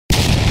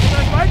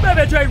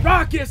baby,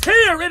 J-Rocc is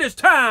here. It is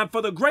time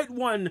for the great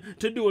one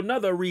to do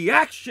another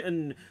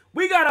reaction.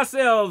 We got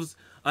ourselves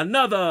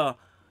another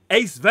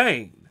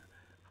Acevane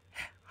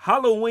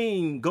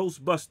Halloween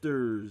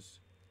Ghostbusters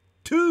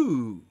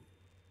 2.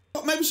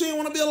 Maybe she didn't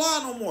want to be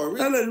alive no more.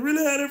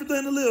 Really had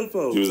everything to live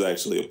for. She was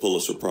actually a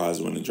Pulitzer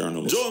Prize-winning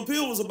journalist. Jordan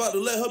Peele was about to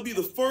let her be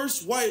the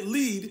first white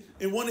lead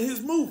in one of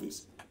his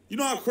movies. You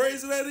know how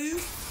crazy that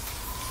is?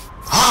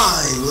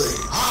 Highway,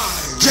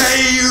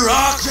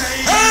 J-Rocc,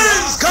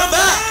 hands come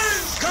back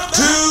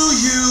to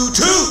you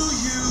too.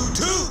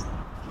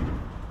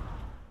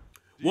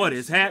 What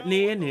is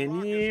happening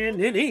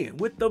in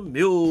with the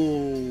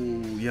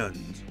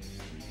millions?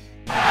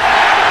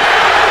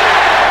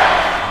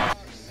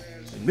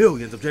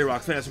 Millions of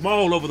J-Rocc fans from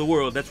all over the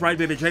world. That's right,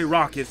 baby.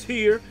 J-Rocc is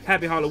here.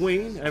 Happy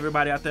Halloween,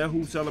 everybody out there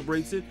who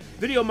celebrates it.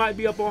 Video might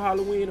be up on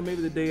Halloween or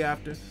maybe the day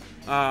after.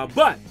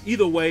 But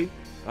either way,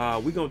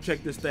 we're going to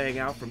check this thing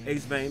out from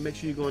Acevane. Make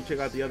sure you go and check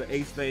out the other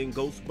Acevane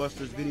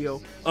Ghostbusters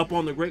video up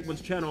on the Great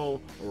Ones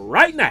channel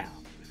right now.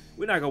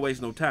 We're not going to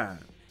waste no time.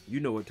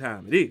 You know what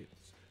time it is.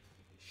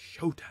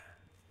 Showtime.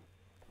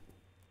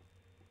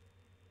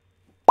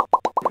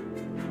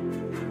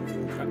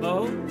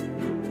 Uh-oh.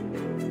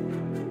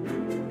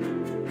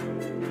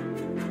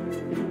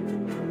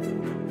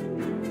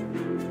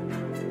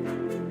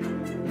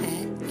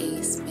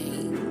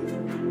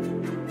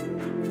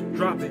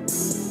 Drop it.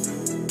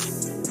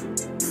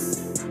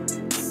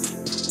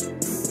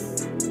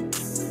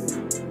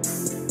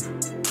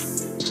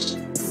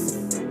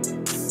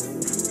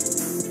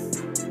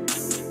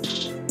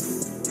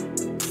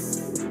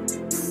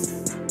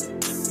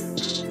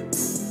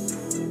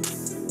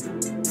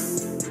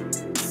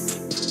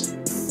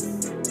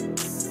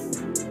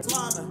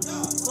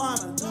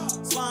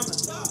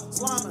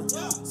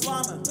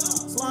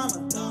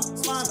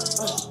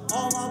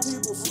 All my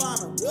people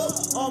slamming.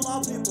 All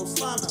my people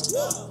slamming.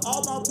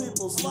 All my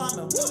people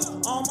slamming.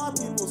 All my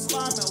people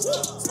slamming.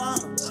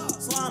 Slamming.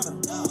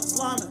 Slamming.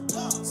 Slamming.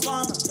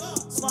 Slamming.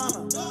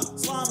 Slamming. Slamming.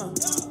 Slamming.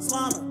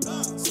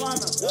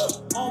 Slamming.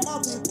 All my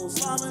people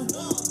slamming.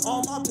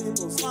 All my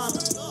people slamming.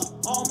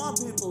 All my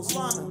people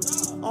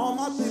slamming. All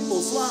my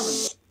people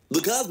slamming.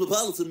 The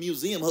Cosmopolitan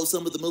Museum hosts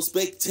some of the most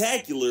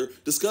spectacular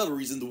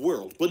discoveries in the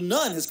world, but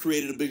none has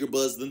created a bigger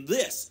buzz than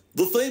this.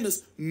 The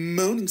famous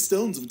Moaning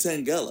Stones of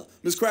Tangala.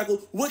 Miss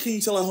Crackle, what can you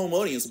tell our home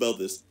audience about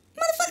this?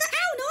 Motherfucker, I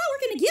don't know. I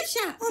work in a gift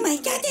shop. Oh my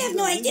God, they have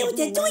no idea what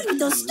they're doing with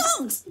those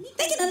stones.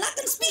 They can unlock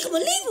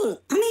unspeakable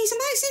evil. I mean,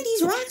 somebody sent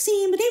these rocks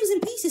in, but they was in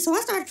pieces, so I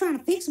started trying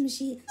to fix them and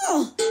shit.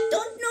 Oh,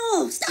 don't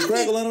know. Stop Miss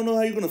Crackle, I don't know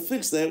how you're going to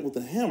fix that with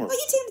a hammer. Oh,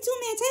 you tell me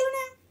two-man Taylor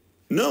now?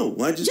 No,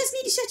 I Just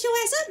need to shut your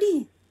ass up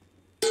then.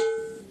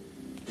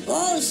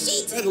 Oh,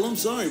 shit. Crackle, I'm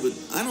sorry, but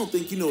I don't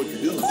think you know what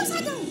you're doing. Of course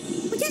I don't.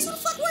 But guess who the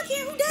fuck work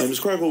here? Who does? Hey, Miss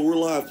Crackle, we're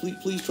live.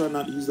 Please try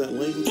not to use that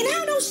language. And I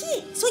don't know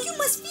shit, so you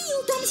must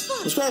feel dumb as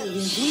fuck. Miss Crackle, can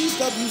you please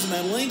stop using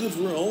that language?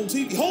 We're on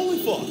TV. Holy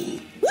fuck.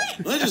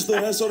 What? I just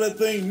thought I saw that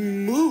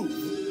thing move.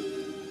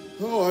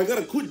 Oh, I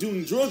gotta quit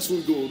doing drugs for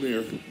going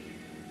there.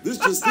 This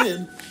just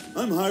in,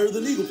 I'm higher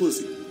than Eagle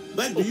Pussy.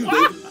 Back to you,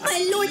 baby.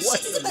 My lord,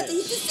 shit is about to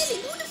hit the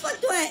ceiling. Who the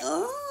fuck do I?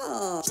 Oh.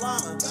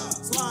 Slamming,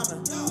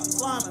 slamming,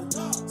 slamming,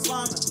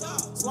 slamming,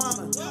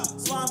 slamming,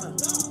 slamming,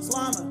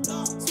 slamming,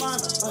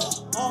 slamming.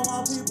 All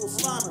my people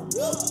slamming.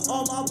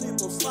 All my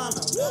people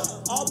slamming.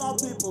 All my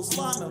people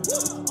slamming.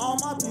 All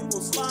my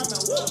people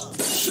slamming.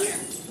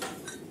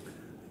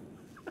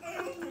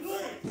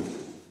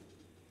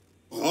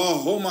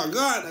 Oh my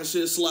God, that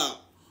shit slap.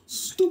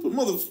 Stupid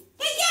mother. Hey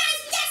guys,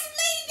 we got some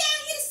lady down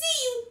here to see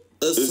you.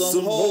 There's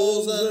some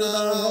holes in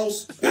our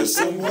house. There's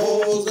some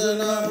holes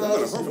in our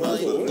house. What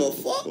the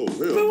fuck? Oh,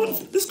 hell no.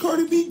 This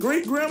Cardi B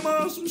great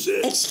grandma or some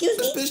shit? Excuse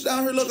This me? bitch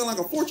down here looking like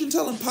a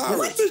fortune-telling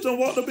pirate. This bitch done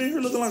walked up in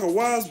here looking like a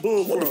wise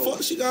bull. What the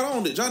fuck she got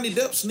on? Did Johnny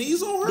Depp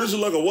sneeze on her? Bitch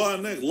look like a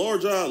wide-necked,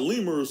 large-eyed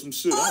lemur or some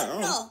shit. I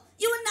don't know. Oh, no.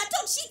 You will not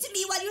talk shit to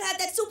me while you have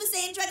that Super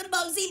Saiyan Dragon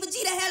Ball Z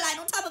Vegeta hairline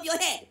on top of your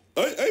head.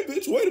 Hey,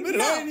 bitch, wait a minute.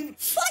 No, I ain't even...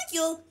 fuck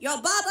you, your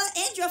barber,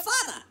 and your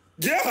father.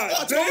 God I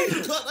told damn.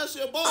 you to cut that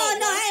shit bald. Oh,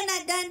 no, I am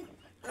not done.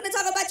 I'm gonna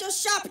talk about your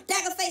sharp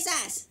dagger face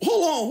eyes.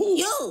 Hold on, who?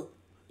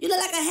 You look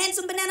like a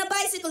handsome banana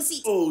bicycle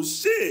seat. Oh,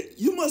 shit.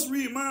 You must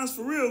read minds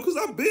for real, because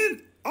I've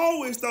been...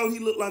 always thought he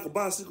looked like a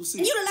bicycle seat.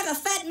 And you look like a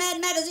Fat Mad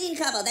magazine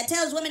cover that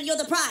tells women you're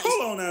the prize.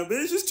 Hold on now,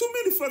 bitch. There's too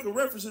many fucking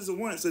references at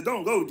once that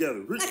don't go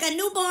together. Like a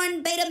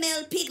newborn beta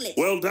male piglet.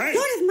 Well, dang.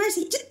 Lord have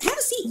mercy. Just have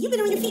a seat. You've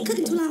been on your feet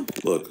cooking too long.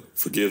 Look,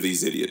 forgive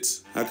these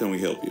idiots. How can we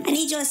help you? I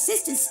need your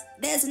assistance.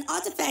 There's an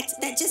artifact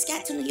that just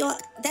got to New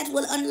York that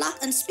will unlock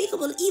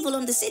unspeakable evil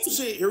on the city.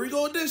 Shit, here we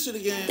go with this shit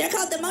again. They're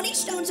called the Moaning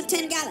Stones of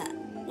Tangala.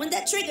 When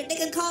they're triggered, they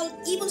can call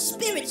evil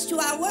spirits to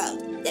our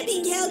world. They're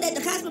being held at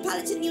the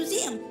Cosmopolitan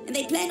Museum, and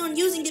they plan on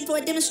using them for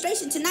a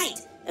demonstration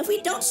tonight. If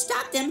we don't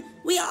stop them,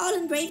 we are all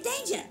in grave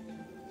danger.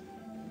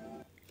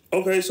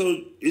 Okay, so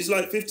it's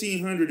like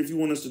 $1,500 if you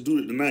want us to do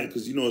it tonight,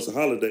 because you know it's a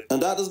holiday.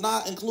 And that does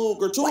not include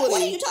gratuity.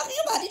 What are you talking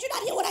about? Did you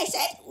not hear what I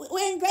said?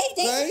 We're in grave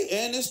danger. Okay,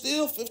 and it's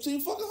still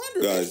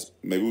 $1,500. Guys,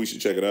 maybe we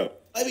should check it out.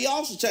 Maybe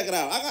y'all should check it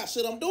out. I got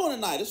shit I'm doing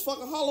tonight. It's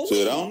fucking Halloween.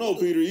 Shit, I don't know,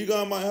 Peter.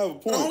 Egon might have a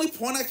point. The only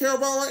point I care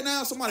about right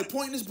now is somebody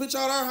pointing this bitch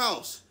out our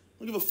house.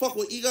 I don't give a fuck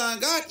what Egon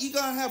got.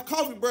 Egon have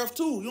coffee breath,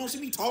 too. You don't see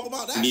me talk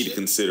about that You need shit. to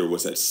consider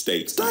what's at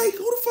stake. Steak?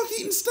 Who the fuck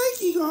eating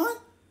steak, Egon?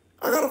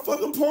 I got a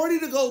fucking party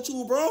to go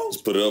to, bro. Let's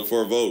put it up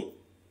for a vote.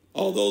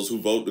 All those who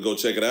vote to go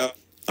check it out.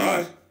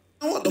 Aye.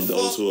 What the And fuck?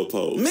 those who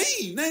oppose.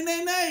 Me?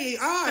 Nay.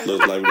 Aye.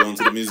 Looks like we're going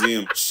to the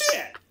museum.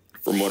 Shit.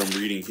 From what I'm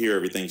reading here,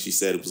 everything she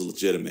said was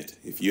legitimate.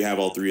 If you have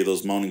all three of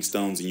those moaning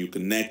stones and you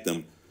connect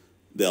them,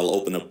 they'll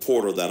open a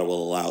portal that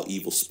will allow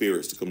evil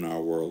spirits to come to our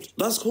world.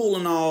 That's cool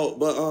and all,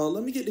 but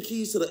let me get the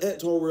keys to the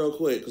Ecto real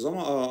quick, because I'm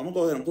gonna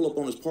go ahead and pull up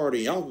on this party,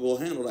 and y'all can go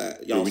handle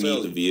that. Y'all We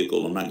need the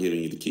vehicle. I'm not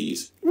giving you the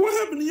keys. What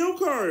happened to your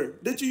car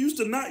that you used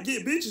to not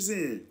get bitches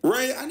in?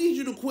 Ray, I need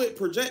you to quit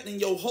projecting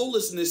your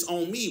holishness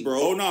on me,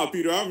 bro. Oh, no,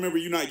 Peter. I remember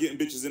you not getting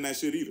bitches in that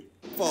shit either.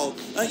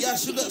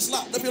 Yes, you got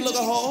slapped up your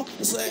little hole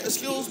and say,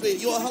 excuse me,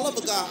 you're a hell of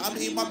a guy. I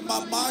mean, my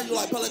mind, you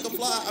like pelican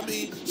fly. I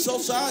mean, so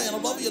shy and I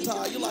love your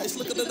tie. You like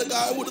slicker than the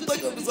guy with the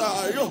thick of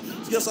desire.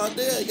 Yes, I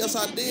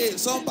did.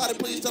 Somebody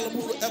please tell him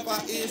who the F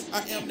I is.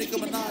 I am Nicki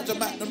Minaj.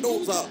 I'm at the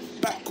nose up,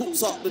 back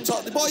coops up the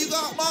chart. Boy, you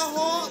got my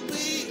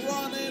heartbeat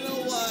running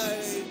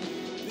away,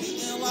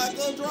 beating like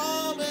a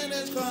drum and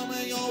it's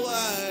coming your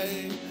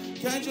way.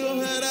 Can't you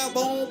hear that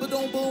boom,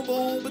 ba-doom, boom,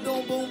 boom,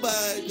 ba-doom, boom,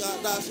 bang?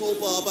 Got that super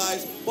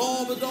bass.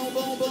 Boom, ba-doom,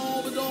 boom,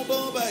 boom, ba-doom,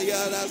 boom, bang.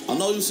 Yeah, that's... I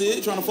know you see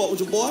it. Trying to fuck with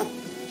your boy?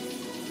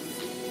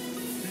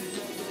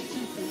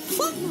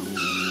 Fuck no.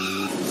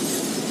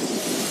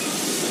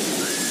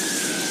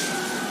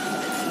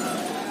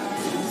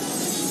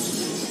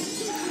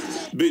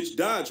 Bitch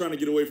died trying to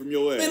get away from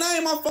your ass. Man, that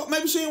ain't my fault.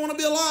 Maybe she ain't want to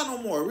be alive no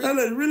more. That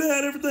lady really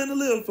had everything to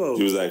live for.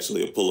 She was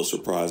actually a Pulitzer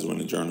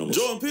Prize-winning journalist.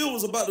 Jordan Peele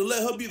was about to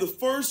let her be the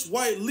first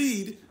white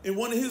lead in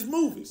one of his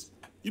movies.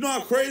 You know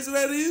how crazy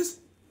that is?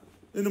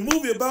 In the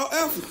movie about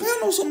Africa. I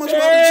know so much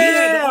about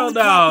the Hell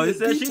no. It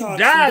said she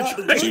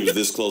died. She was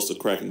this close to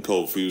cracking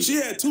Cold Fusion.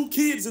 She had 2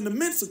 kids in the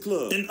Mensa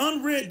Club and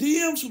unread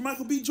DMs from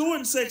Michael B.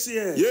 Jordan's sexy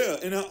ass. Yeah,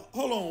 and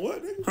hold on,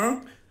 what, nigga? Huh?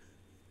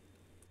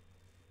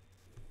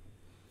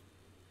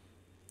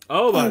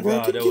 Oh my bro,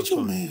 God, that was get your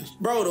fun. man.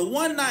 Bro, the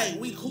one night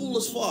we cool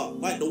as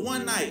fuck. Like the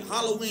one night,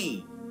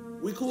 Halloween,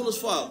 we cool as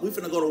fuck. We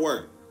finna go to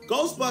work.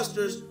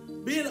 Ghostbusters,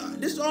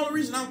 this is the only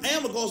reason I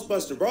am a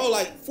Ghostbuster, bro.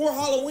 Like for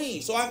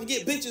Halloween, so I can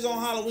get bitches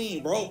on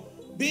Halloween, bro.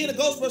 Being a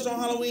Ghostbuster on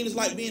Halloween is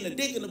like being a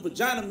dick in the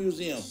vagina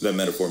museum. That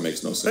metaphor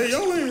makes no sense. Hey,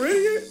 y'all ain't ready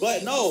yet?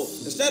 But no,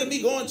 instead of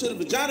me going to the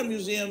vagina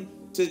museum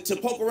to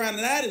poke around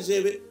in that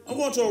exhibit, I'm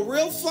going to a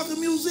real fucking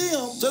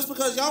museum just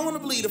because y'all want to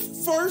believe the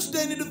first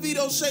Danny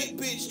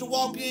DeVito-shaped bitch to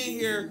walk in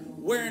here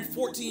wearing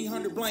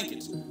 1,400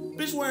 blankets.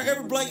 Bitch wearing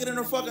every blanket in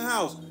her fucking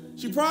house.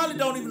 She probably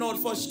don't even know what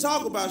the fuck she's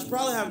talking about. She's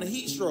probably having a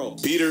heat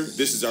stroke. Peter,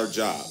 this is our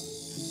job.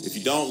 If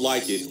you don't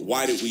like it,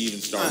 why did we even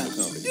start the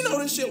company? You know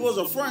this shit was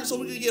a front so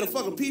we could get a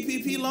fucking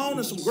PPP loan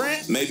and some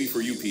grants? Maybe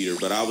for you, Peter,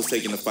 but I was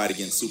taking the fight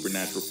against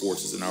supernatural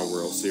forces in our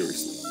world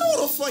seriously.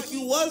 No, the fuck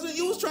you wasn't.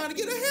 You was trying to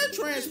get a hair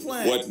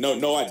transplant. What?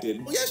 No, I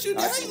didn't. Well, yes, you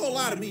did. How you gonna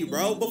lie to me,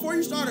 bro? Before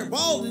you started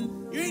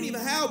balding, you ain't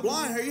even have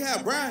blonde hair. You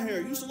had brown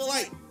hair. You used to look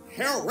like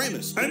Harold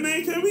Ramis. Hey,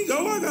 man, can we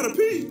go? I gotta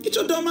pee. Get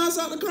your dumb ass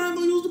out the car and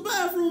go use the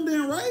bathroom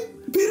then, right?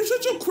 Peter,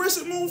 shut your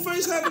crescent moon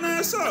face having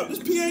ass up. This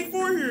pee ain't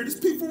for here. This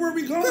pee for where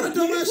we going. What kind of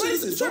dumb Pee ass ain't shit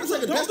is this? Trying to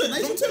take a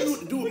destination? Don't tell me what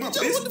to do with my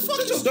business. What the fuck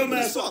Shut your dumb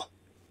ass up.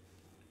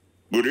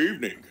 Good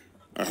evening.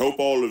 I hope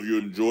all of you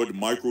enjoyed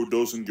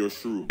microdosing your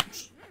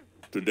shrooms.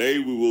 Today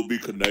we will be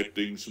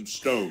connecting some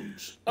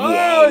stones. Oh,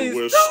 while he's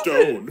we're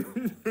stupid.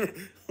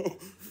 stoned.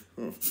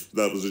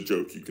 That was a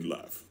joke. You can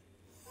laugh.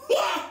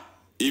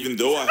 Even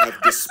though I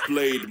have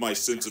displayed my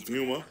sense of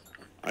humor,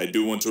 I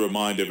do want to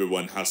remind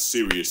everyone how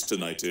serious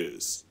tonight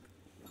is.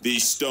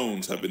 These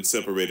stones have been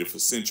separated for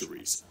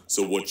centuries,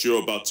 so what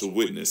you're about to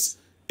witness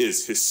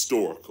is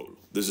historical.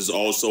 This is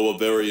also a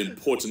very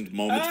important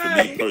moment for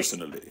me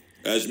personally.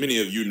 As many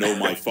of you know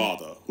my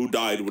father, who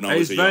died when I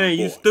was a young boy.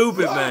 You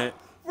stupid, man.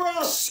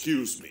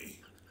 Excuse me.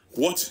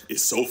 What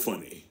is so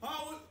funny?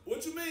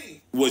 What you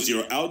mean? Was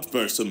your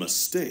outburst a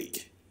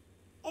mistake?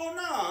 Oh,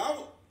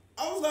 no.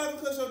 I was laughing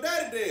because your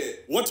daddy dead.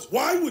 What?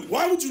 Why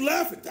would you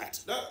laugh at that?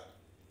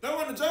 That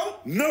wasn't a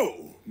joke?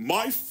 No,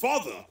 my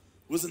father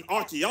was an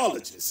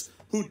archaeologist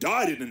who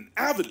died in an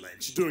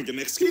avalanche during an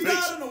He excavation.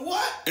 died in a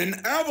what? An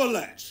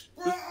avalanche.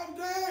 Bro, I'm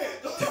dead.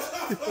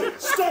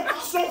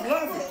 Stop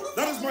laughing.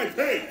 That is my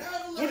pain.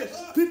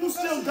 People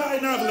still die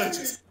in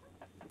avalanches.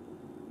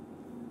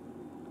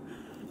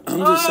 I'm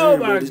just saying,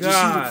 bro. Did you see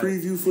the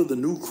preview for the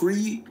new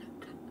Creed?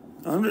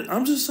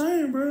 I'm just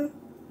saying, bro.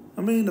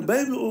 I mean, the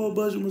baby oil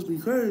budget must be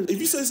crazy. If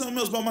you say something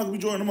else about Michael B.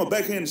 Jordan, I'm gonna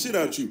backhand the shit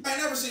out you. I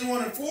ain't never seen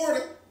one in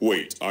Florida.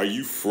 Wait, are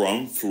you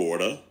from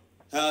Florida?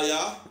 Hell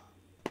yeah.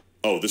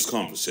 Oh, this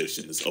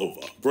conversation is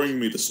over. Bring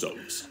me the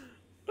stones.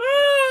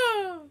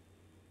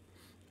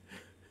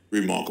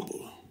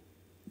 Remarkable.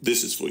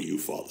 This is for you,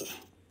 Father.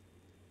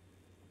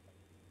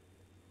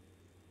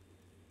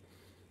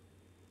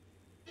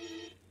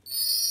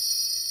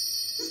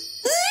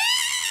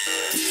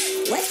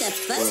 What the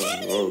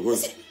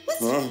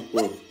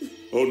fuck?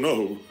 Oh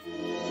no.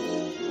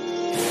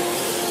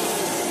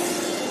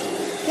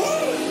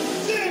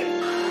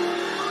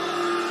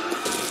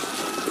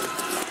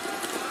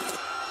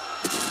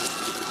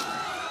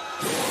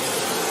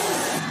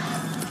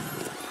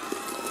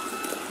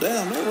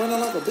 Damn, they're running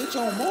like a bitch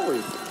on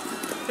Maury.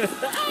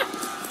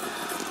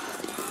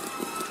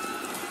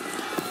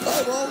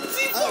 Hey, bro.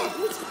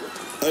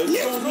 Hey,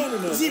 what's going on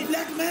in there? See,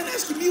 black man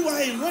asking me why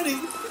I ain't running.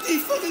 What the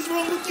fuck is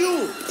wrong with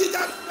you? Get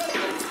that.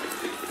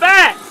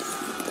 Facts!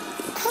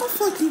 How the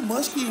fuck you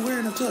must be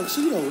wearing a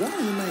tuxedo? That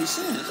don't even make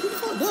sense. Who the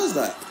fuck does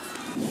that?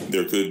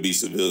 There could be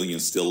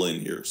civilians still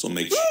in here, so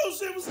make sure. Oh,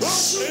 shit,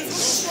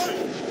 what's up?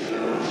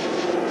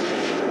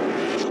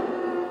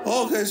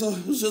 Okay, so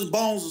it was just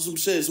bones or some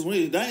shit. So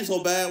that ain't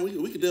so bad.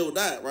 We can deal with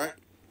that, right?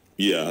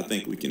 Yeah, I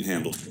think we can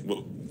handle.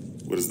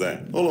 What is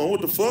that? Hold on,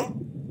 what the fuck?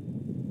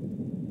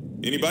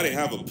 Anybody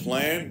have a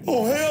plan?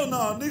 Oh, hell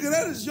no, nigga.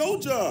 That is your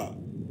job.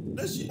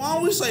 Why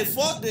don't we say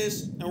fuck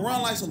this and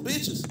run like some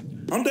bitches?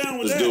 I'm down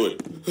with Let's that. do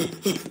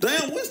it.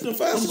 Damn, Winston,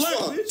 fast as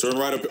fuck. Turn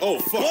right up. Oh,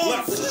 fuck,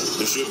 left.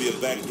 There should be a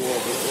back door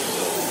over there.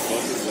 What the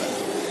fuck is that?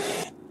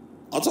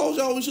 I told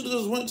y'all we should have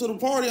just went to the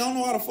party. I don't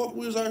know how the fuck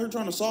we was out here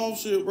trying to solve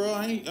shit, bro.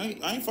 I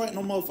ain't fighting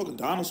no motherfucking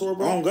dinosaur,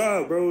 bro. Oh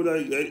God, bro.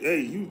 Like,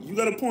 hey, you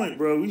got a point,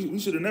 bro. We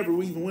should have never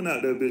even went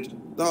out there, bitch.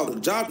 Dog, the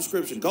job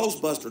description,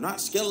 Ghostbuster,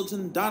 not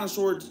skeleton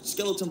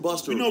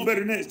buster. We know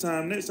better next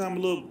time. Next time a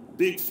little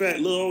big fat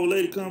little old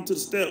lady come to the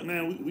step,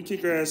 man, we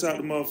kick her ass out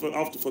the motherfucker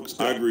off the fucking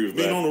step. I agree with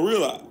that. Being on the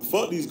real,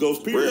 fuck these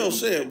ghosts, period. Real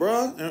shit,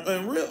 bro.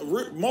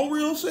 And more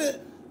real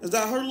shit is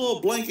that her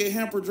little blanket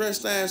hamper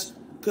dressed ass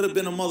could have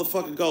been a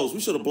motherfucking ghost. We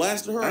should have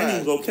blasted her I ain't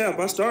ass. even go cap.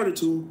 I started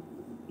to.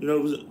 You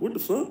know, what the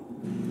fuck?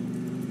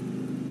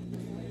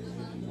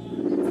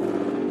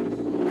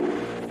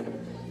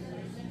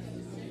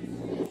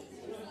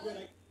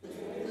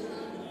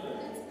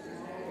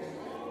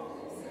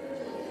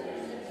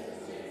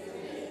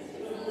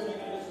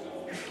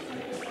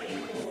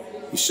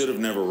 We should have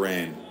never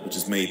ran, which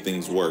has made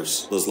things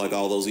worse. Looks like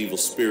all those evil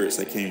spirits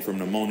that came from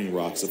the Moaning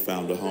Rocks have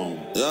found a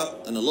home.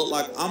 Yep, and it looked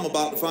like I'm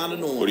about to find a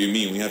new one. What do you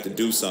mean? We have to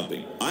do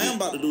something. I am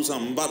about to do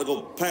something. I'm about to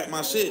go pack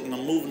my shit and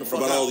I'm moving the fuck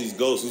What about out. all these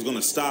ghosts? Who's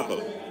gonna stop them?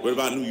 What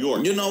about New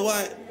York? You know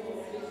what?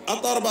 I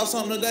thought about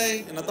something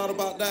today, and I thought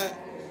about that,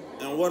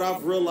 and what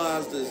I've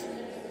realized is,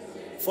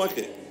 fuck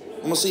it.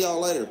 I'm gonna see y'all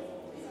later.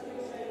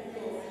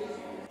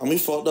 I mean,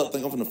 fucked up.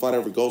 Think I'm finna fight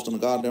every ghost in the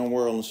goddamn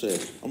world and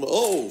shit. I'm like,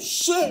 oh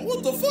shit!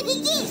 What the fuck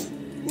is this?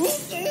 What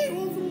the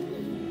hell?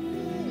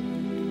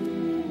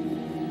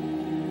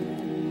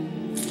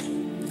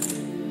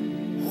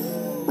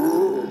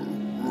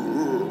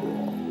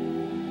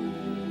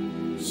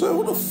 Shit,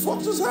 what the fuck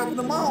just happened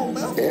to my own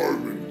mouth? What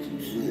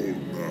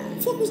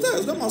the fuck was that?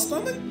 Is that my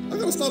stomach? I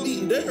gotta stop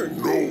eating dairy.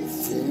 No,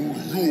 fool,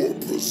 you're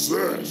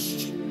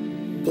possessed.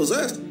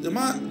 Possessed? Am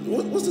I?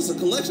 What's this, a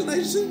collection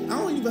agency? I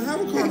don't even have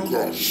a car no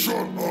more. Now shut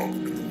up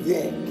and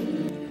walk.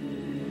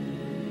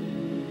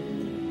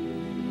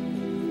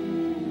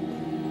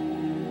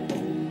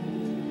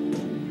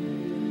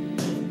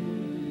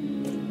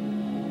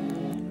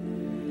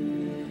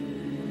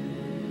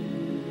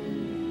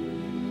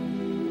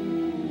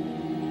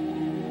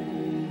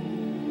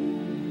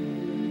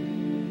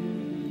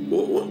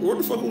 What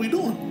the fuck are we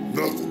doing?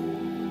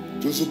 Nothing.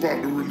 Just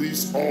about to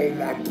release all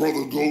my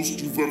brother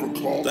ghosts you've ever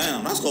caught.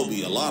 Damn, that's gonna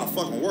be a lot of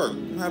fucking work.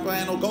 I'm happy I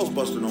ain't no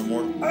Ghostbuster no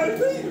more. Hey,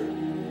 Peter.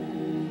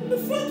 What the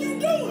fuck you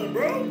doing,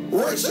 bro?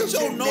 Right, shut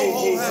your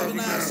no-ho having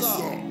ass up.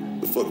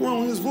 The fuck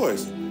wrong with his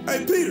voice?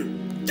 Hey, Peter,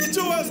 get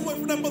your ass away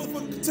from that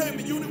motherfucking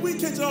containment unit. We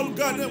ain't catching all them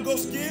goddamn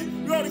ghosts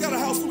again. We already got a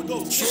house full of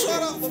ghosts.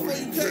 Shut up before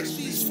you catch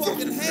these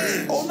fucking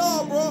hands. Oh,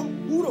 no, bro.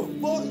 Who the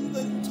fuck you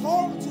think you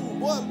talking to,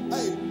 boy?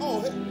 Hey,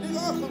 nigga,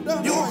 I'll come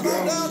down. You're I'll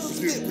down down to to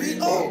get get beat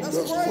beat up. up.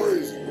 That's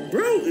crazy.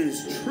 Bro is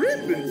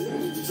tripping.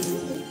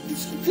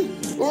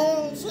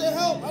 Oh, shit,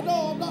 help. I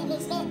know, I'm not.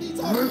 Let's not be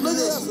talking. Look at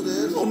us. It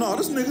is. Oh, no,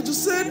 this nigga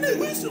just said nigga.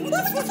 What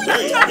the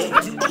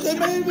fuck? Okay,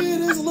 maybe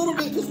it is a little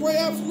bit, because Ray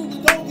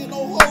absolutely don't get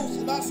no hoes,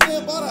 and I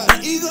stand by that.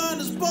 And Egon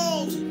is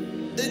bones,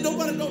 and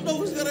nobody don't know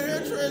he's got a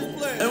hair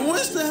transplant. And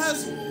Winston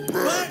has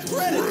bad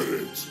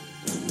credit.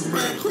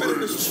 Bad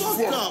credit is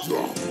fucked up.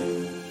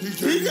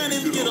 He can't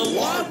even get a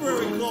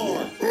library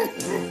card.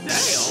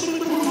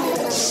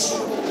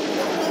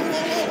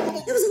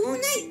 It was a long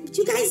night, but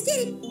you guys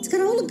did it. It's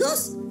got all the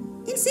ghosts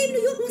and saved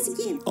New York once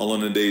again. All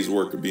in a day's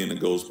work of being a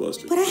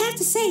Ghostbuster. But I have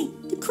to say,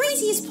 the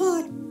craziest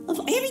part of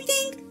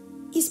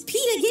everything is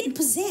Peter getting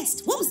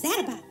possessed. What was that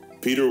about?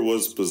 Peter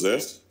was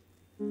possessed?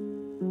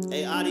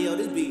 Hey, Audio,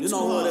 this beat. You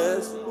know who it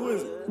is? Who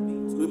is it?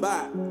 We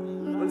back.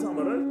 What you talking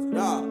about us?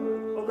 Yeah.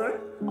 Okay.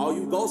 All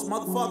you ghost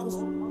motherfuckers.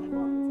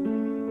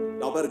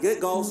 Y'all better get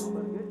ghosts.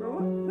 Bro,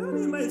 what? That don't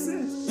even make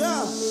sense.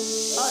 Yeah.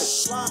 Hey,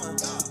 sliming,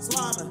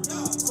 sliming,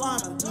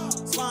 sliming,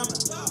 sliming,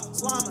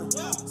 sliming,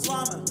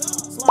 sliming,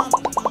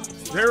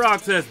 sliming. J-Rocc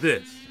says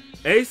this.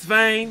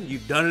 Acevane,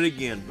 you've done it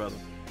again, brother.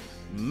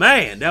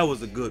 Man, that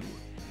was a good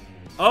one.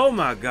 Oh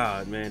my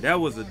God, man.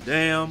 That was a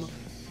damn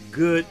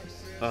good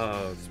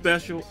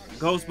special.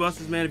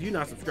 Ghostbusters, man. If you're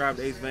not subscribed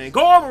to Acevane,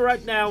 go over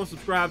right now and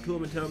subscribe to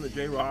him and tell him that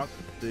J-Rocc,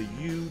 the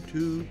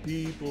YouTube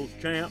people's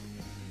champ,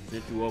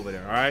 sent you over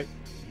there, all right?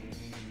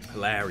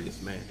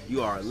 Hilarious, man.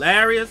 You are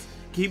hilarious.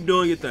 Keep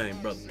doing your thing,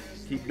 brother.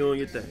 Keep doing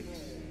your thing.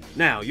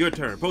 Now, your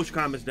turn. Post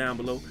your comments down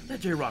below.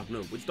 Let J-Rocc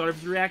know what you thought of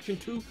his reaction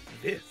to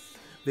this.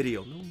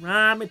 video. No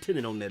rhyme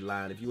intended on that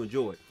line. If you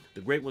enjoyed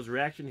the Great One's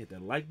reaction, hit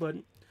that like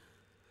button.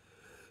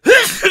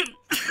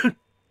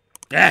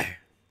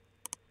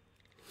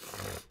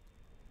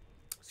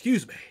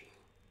 Excuse me.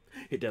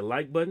 Hit that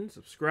like button,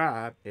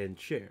 subscribe, and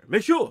share.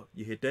 Make sure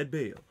you hit that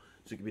bell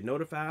so you can be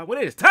notified when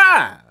it is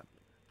time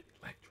to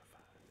electrify.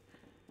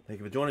 Thank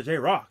you for joining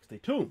J-Rocc. Stay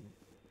tuned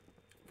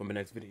for my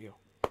next video.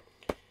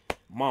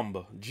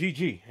 Mamba,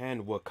 GG,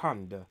 and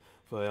Wakanda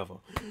forever.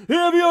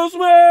 If you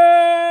smell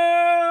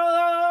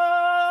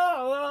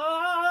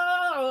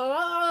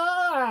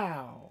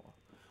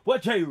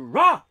what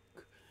J-Rocc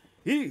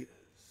is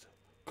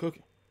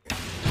cooking.